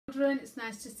children, it's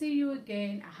nice to see you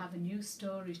again. I have a new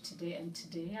story today, and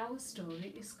today our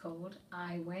story is called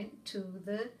I Went to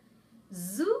the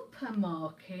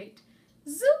Zoopermarket.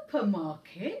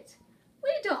 Zoopermarket?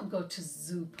 We don't go to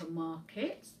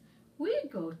zoopermarkets. We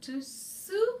go to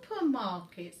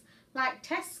supermarkets like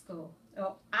Tesco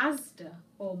or Asda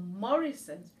or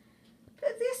Morrison's.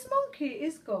 But this monkey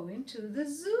is going to the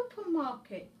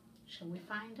zoopermarket. Shall we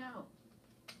find out?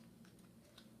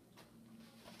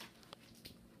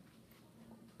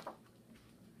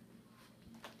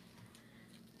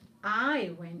 I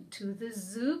went to the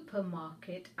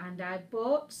zoopermarket and I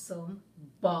bought some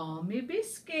balmy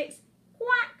biscuits.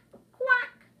 Quack,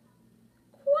 quack,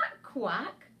 quack,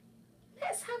 quack.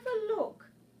 Let's have a look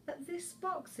at this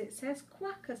box. It says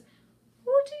Quackers.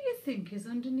 What do you think is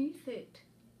underneath it?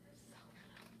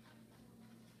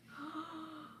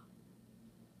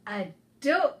 A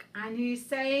duck, and he's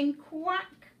saying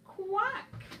quack,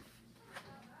 quack.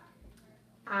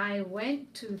 I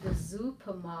went to the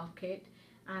supermarket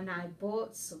and I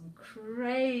bought some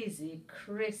crazy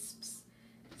crisps,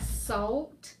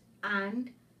 salt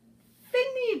and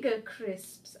vinegar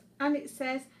crisps, and it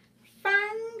says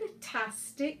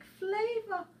fantastic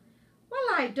flavour.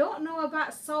 Well, I don't know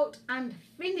about salt and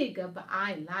vinegar, but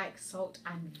I like salt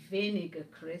and vinegar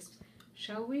crisps.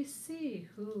 Shall we see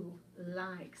who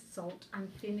likes salt and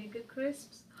vinegar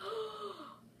crisps?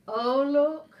 Oh,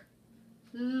 look.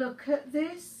 Look at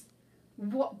this.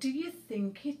 What do you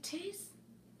think it is?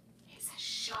 It's a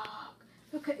shark.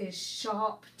 Look at his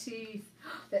sharp teeth.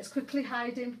 Let's quickly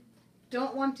hide him.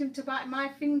 Don't want him to bite my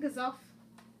fingers off.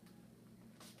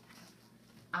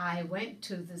 I went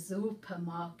to the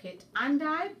supermarket and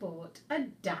I bought a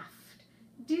daft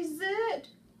dessert.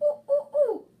 Ooh, ooh,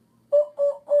 ooh. Ooh,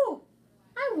 ooh, ooh.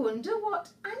 I wonder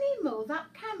what animal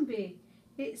that can be.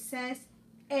 It says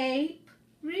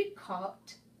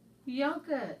apricot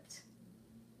yogurt.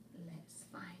 Let's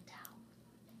find out.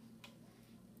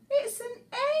 It's an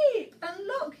ape, and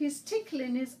look, he's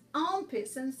tickling his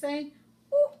armpits and saying,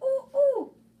 ooh, ooh,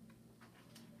 ooh.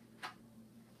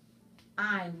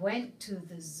 I went to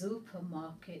the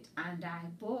supermarket and I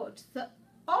bought the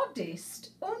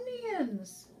oddest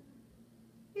onions.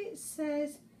 It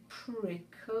says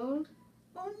prickled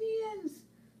onions.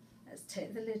 Let's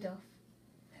take the lid off.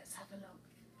 Let's have a look.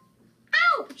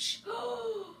 Ouch!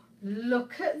 Oh,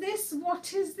 look at this.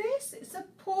 What is this? It's a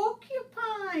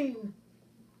porcupine.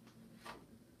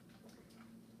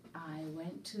 I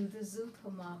went to the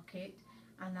supermarket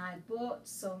and I bought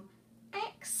some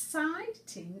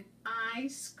exciting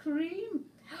ice cream.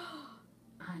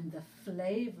 And the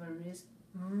flavour is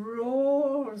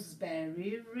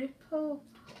raspberry ripple.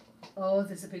 Oh,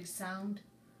 there's a big sound.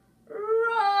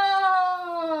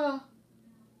 Roar!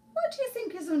 What do you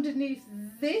think is underneath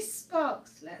this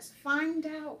box? Let's find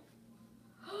out.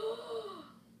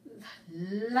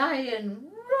 The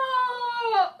lion.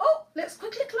 Roar! Oh, let's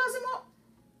quickly close him up.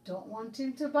 Don't want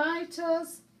him to bite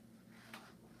us.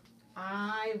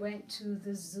 I went to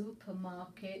the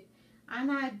supermarket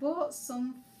and I bought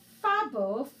some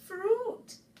Fabo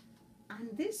fruit.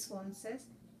 And this one says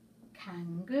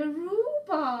kangaroo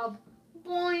bob.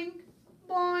 Boing,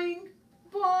 boing,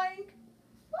 boing.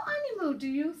 What animal do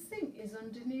you think is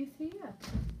underneath here?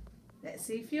 Let's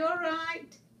see if you're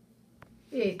right.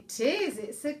 It is.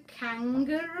 It's a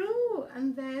kangaroo.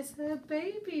 And there's her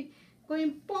baby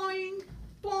going boing,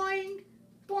 boing,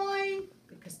 boing.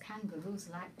 Because kangaroos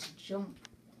like to jump.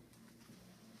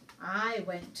 I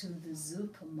went to the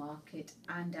supermarket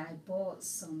and I bought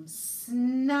some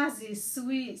snazzy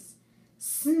sweets,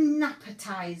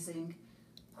 snappetizing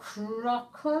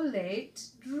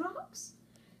crocolate drops.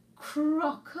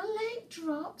 Crocolate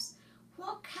drops?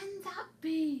 What can that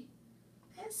be?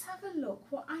 Let's have a look.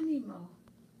 What animal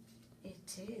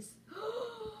it is?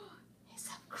 It's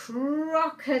a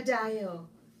crocodile.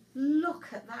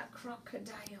 Look at that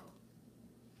crocodile.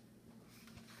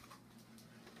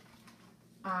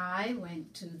 I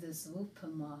went to the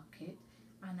supermarket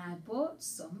and I bought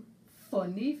some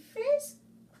funny fish.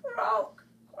 Croak,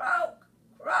 croak,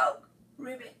 croak,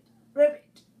 ribbit,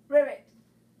 ribbit, ribbit.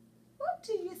 What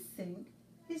do you think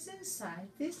is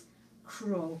inside this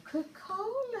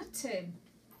Coca-Cola tin?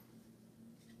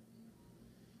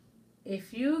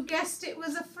 If you guessed it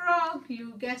was a frog,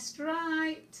 you guessed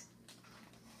right.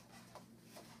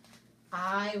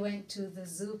 I went to the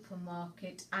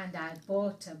supermarket and I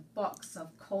bought a box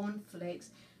of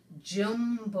cornflakes,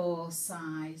 jumbo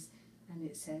size, and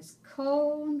it says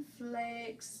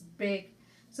cornflakes big.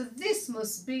 So this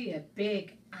must be a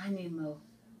big animal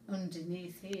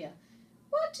underneath here.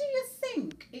 What do you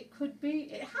think it could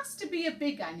be? It has to be a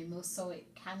big animal, so it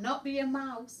cannot be a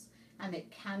mouse and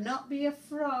it cannot be a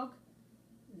frog.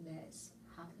 Let's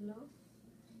have a look.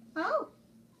 Oh,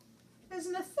 there's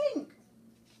nothing.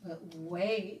 But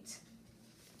wait.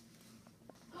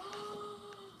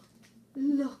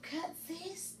 Look at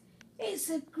this. It's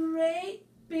a great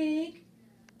big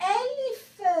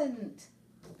elephant.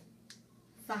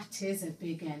 That is a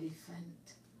big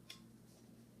elephant.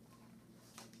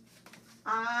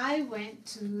 I went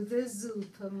to the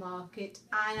supermarket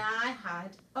and I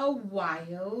had a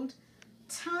wild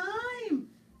time.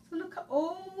 So look at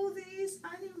all these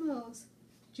animals.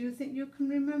 Do you think you can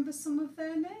remember some of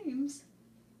their names?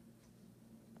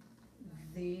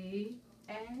 The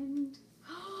end.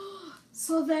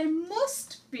 So there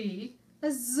must be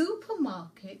a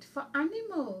supermarket for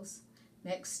animals.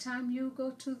 Next time you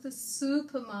go to the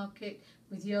supermarket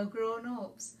with your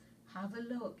grown-ups, have a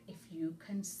look if you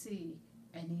can see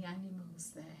any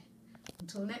animals there.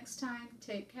 Until next time,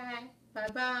 take care.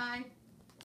 Bye-bye.